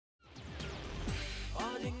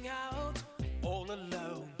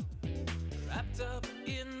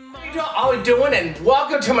How you doing? And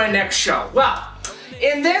welcome to my next show. Well,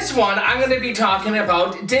 in this one, I'm going to be talking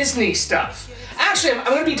about Disney stuff. Actually, I'm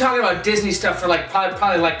going to be talking about Disney stuff for like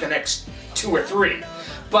probably like the next 2 or 3.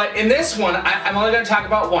 But in this one, I'm only going to talk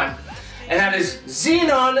about one, and that is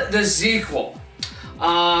ZENON the ZEQUEL.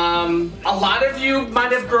 A lot of you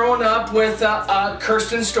might have grown up with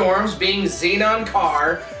Kirsten Storms being Zenon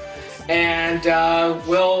Carr, and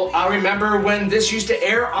I'll remember when this used to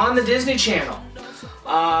air on the Disney Channel.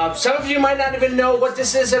 Some of you might not even know what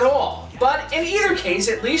this is at all, but in either case,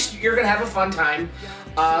 at least you're going to have a fun time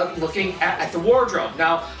looking at the wardrobe.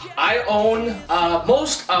 Now, I own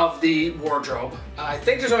most of the wardrobe. I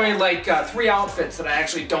think there's only like 3 outfits that I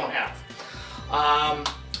actually don't have.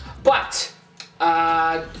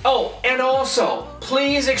 Oh, and also,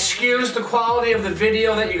 please excuse the quality of the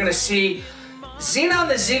video that you're going to see. ZENON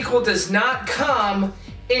the ZEQUEL does not come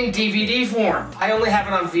in DVD form. I only have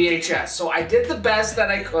it on VHS, so I did the best that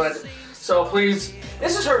I could. So please,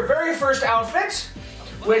 this is her very first outfit,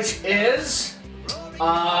 which is,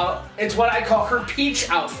 it's what I call her peach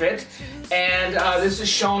outfit. And this is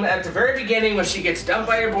shown at the very beginning when she gets dumped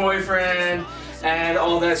by her boyfriend and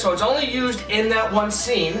all that. So it's only used in that one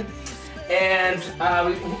scene. And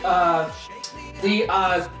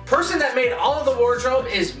the person that made all of the wardrobe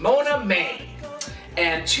is Mona May.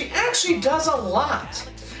 And she actually does a lot.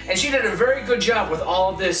 And she did a very good job with all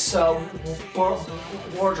of this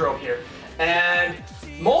wardrobe here. And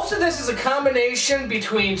most of this is a combination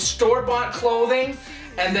between store-bought clothing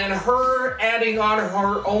and then her adding on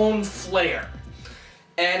her own flair.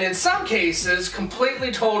 And in some cases,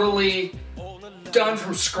 completely, totally done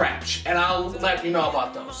from scratch. And I'll let you know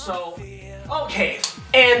about those. So, okay.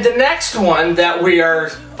 And the next one that we are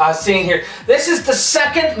seeing here, this is the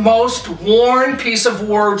second most worn piece of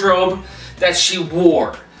wardrobe that she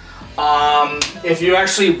wore. If you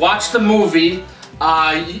actually watch the movie,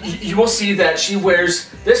 you will see that she wears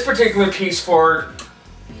this particular piece for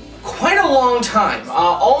quite a long time,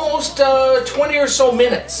 almost 20 or so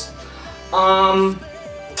minutes.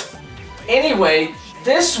 Anyway,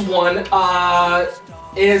 this one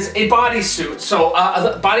is a bodysuit. So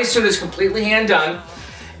the bodysuit is completely hand done.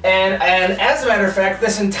 And as a matter of fact,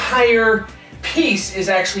 this entire piece is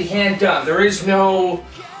actually hand done. There is no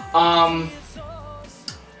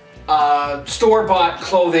store-bought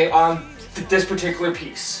clothing on this particular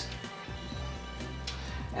piece.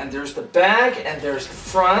 And there's the back, and there's the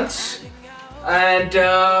front. And,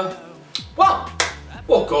 well,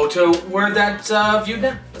 we'll go to where that's viewed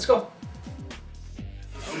now. Let's go.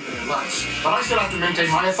 But I still have to maintain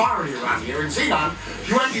my authority around here. In ZENON,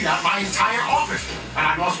 you emptied out my entire office, and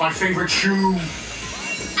I lost my favorite shoe.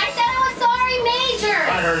 I said I was sorry, Major!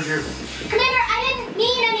 I heard you. Commander, I didn't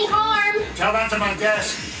mean any harm. Tell that to my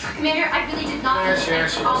desk. Commander, I really did not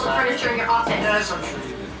Yes, all the furniture in your office. Yes, I'm sure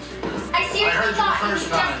you did. I seriously thought it was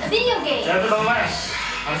just a video game. Nevertheless,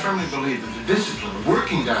 I firmly believe that the discipline of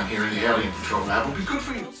working down here in the Alien Patrol Lab will be good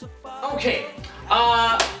for you. Okay,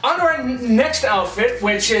 on to our next outfit,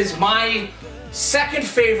 which is my second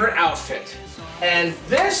favorite outfit. And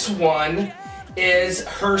this one is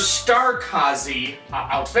her Starkazi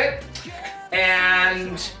outfit.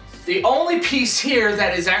 And the only piece here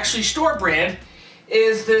that is actually store brand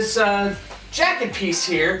is this jacket piece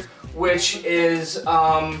here, which was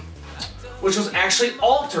actually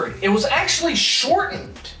altered. It was actually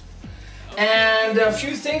shortened. And a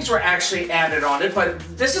few things were actually added on it, but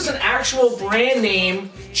this is an actual brand name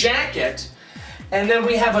jacket. And then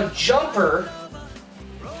we have a jumper,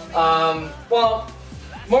 well,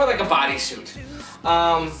 more like a bodysuit.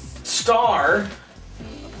 Star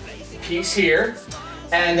piece here.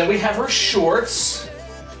 And then we have her shorts.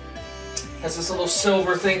 Has this little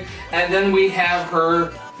silver thing. And then we have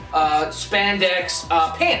her spandex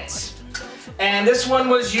pants. And this one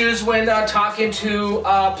was used when talking to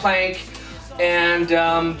Plank and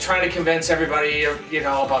trying to convince everybody, you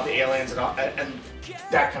know, about the aliens and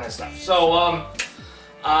that kind of stuff. So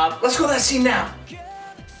let's go to that scene now.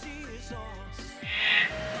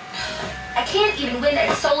 I can't even win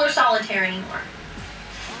at Solar Solitaire anymore.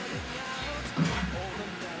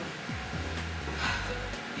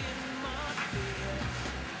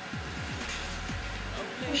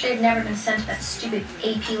 I wish I had never been sent to that stupid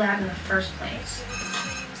AP lab in the first place.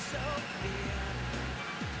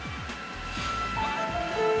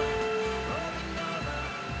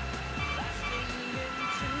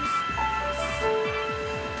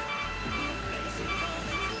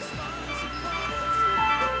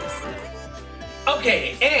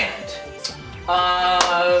 Okay, and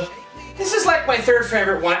this is like my third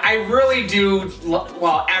favorite one. I really do,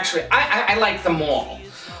 well, actually, I like them all.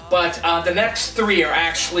 But the next 3 are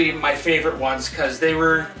actually my favorite ones because they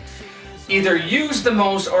were either used the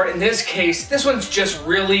most, or in this case, this one's just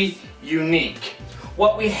really unique.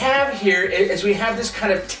 What we have here is we have this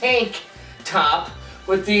kind of tank top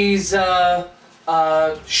with these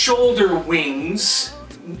shoulder wings.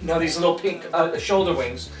 You know, these little pink shoulder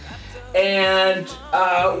wings. And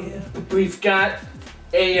we've got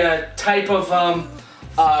a type of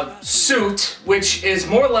suit, which is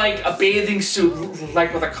more like a bathing suit,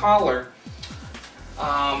 like with a collar.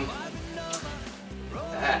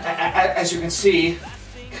 As you can see,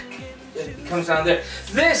 it comes down there.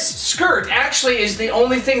 This skirt actually is the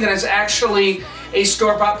only thing that is actually a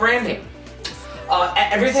store-bought brand name.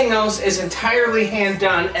 Everything else is entirely hand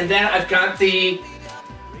done, and then I've got the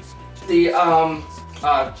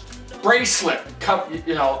bracelet,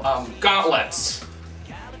 you know, gauntlets.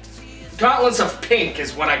 Gauntlets of pink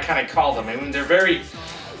is what I kind of call them. I mean, they're very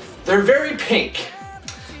pink,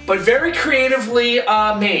 but very creatively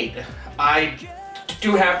made, I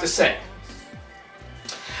do have to say.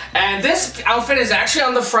 And this outfit is actually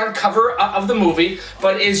on the front cover of the movie,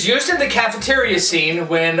 but is used in the cafeteria scene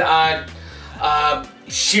when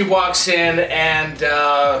she walks in and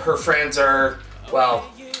her friends are,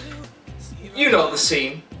 well, you know the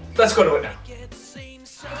scene. Let's go to it now. I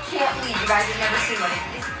can't believe you guys have never seen one.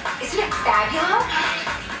 Isn't it fabulous?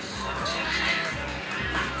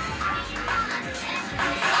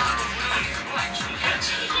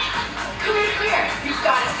 Come here. You've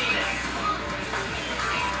got to see this.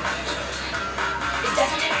 It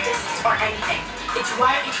doesn't take distance or anything. It's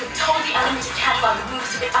wired into a totally unlimited catalog of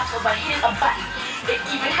movies you can upload by hitting a button. It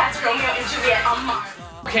even has Romeo and Juliet on Mars.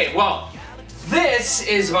 Okay, well, this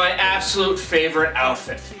is my absolute favorite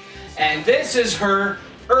outfit. And this is her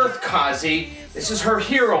Earth Kazi. This is her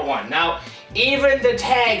hero one. Now, even the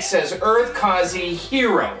tag says Earth Kazi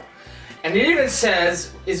Hero. And it even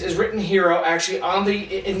says, is written hero actually on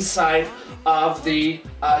the inside of the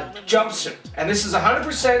jumpsuit. And this is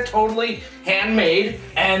 100% totally handmade.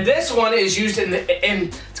 And this one is used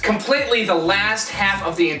in completely the last half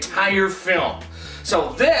of the entire film.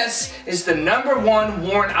 So this is the #1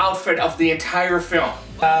 worn outfit of the entire film.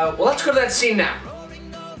 Well, let's go to that scene now.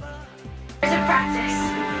 There's a practice.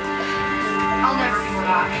 I'll never be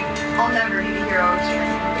Rock. I'll never be the hero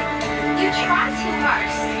again. You try too hard.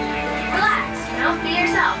 Relax, you know, be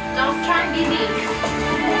yourself. Don't try and be me.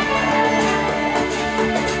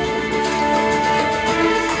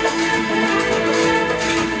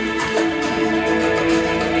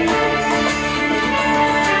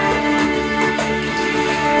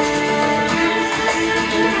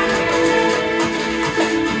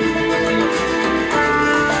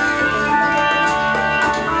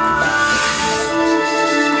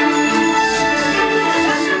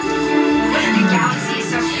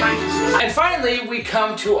 And finally, we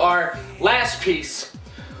come to our last piece,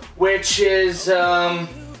 which is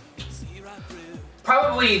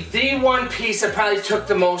probably the one piece that probably took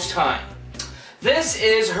the most time. This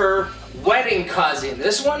is her wedding Kazi.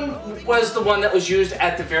 This one was the one that was used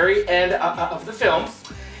at the very end of the film.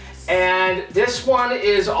 And this one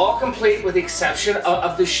is all complete with the exception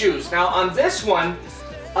of the shoes. Now on this one,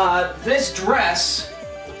 this dress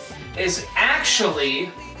is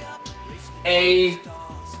actually a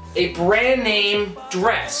brand name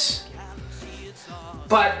dress,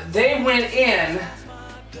 but they went in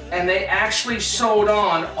and they actually sewed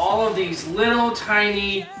on all of these little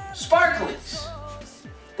tiny sparklies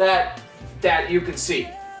that you can see.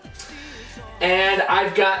 And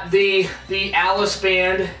I've got the Alice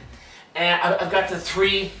band, and I've got the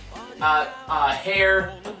 3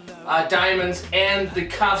 hair diamonds and the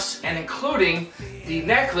cuffs, and including the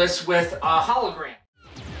necklace with a hologram.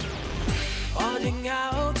 Falling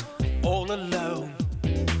out all alone,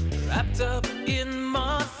 wrapped up in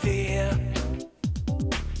my fear.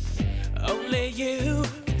 Only you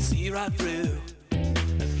can see right through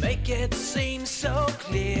and make it seem so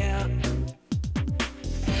clear.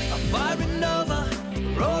 I'm firing over,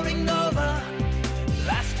 roaring over,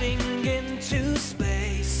 blasting into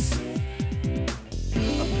space.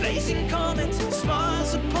 A blazing comet,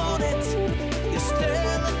 smiles upon it. You're still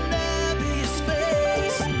an abyss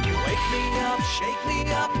face. You wake me up, shake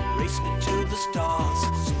me up, race me to the stars.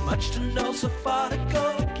 So much to know, so far to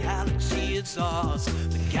go. The galaxy is ours.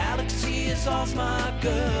 The galaxy is ours, my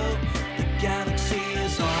girl. The galaxy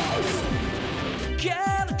is ours. The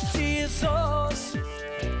galaxy is ours.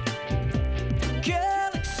 The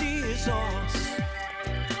galaxy is ours.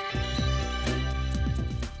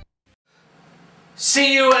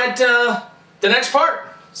 See you at the next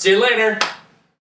part. See you later.